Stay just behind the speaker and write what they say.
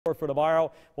for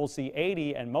tomorrow. We'll see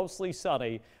 80 and mostly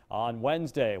sunny on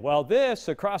Wednesday. Well, this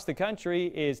across the country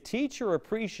is Teacher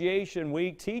Appreciation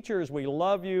Week. Teachers, we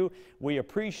love you. We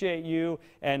appreciate you.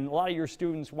 And a lot of your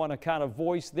students want to kind of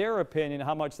voice their opinion,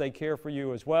 how much they care for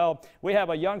you as well. We have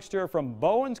a youngster from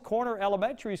Bowens Corner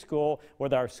Elementary School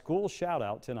with our school shout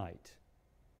out tonight.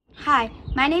 Hi,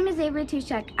 my name is Avery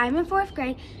Tushek. I'm in 4th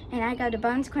grade and I go to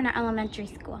Bowens Corner Elementary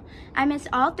School. I miss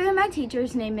all three of my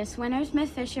teachers named Miss Winters, Miss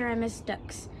Fisher, and Miss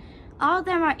Dukes. All of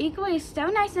them are equally so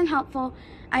nice and helpful.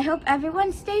 I hope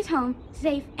everyone stays home,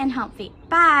 safe and healthy.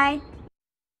 Bye!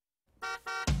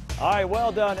 All right,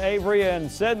 well done, Avery, and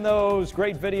send those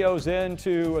great videos in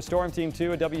to Storm Team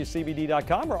 2 at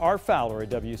WCBD.com or Art Fowler at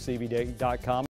WCBD.com.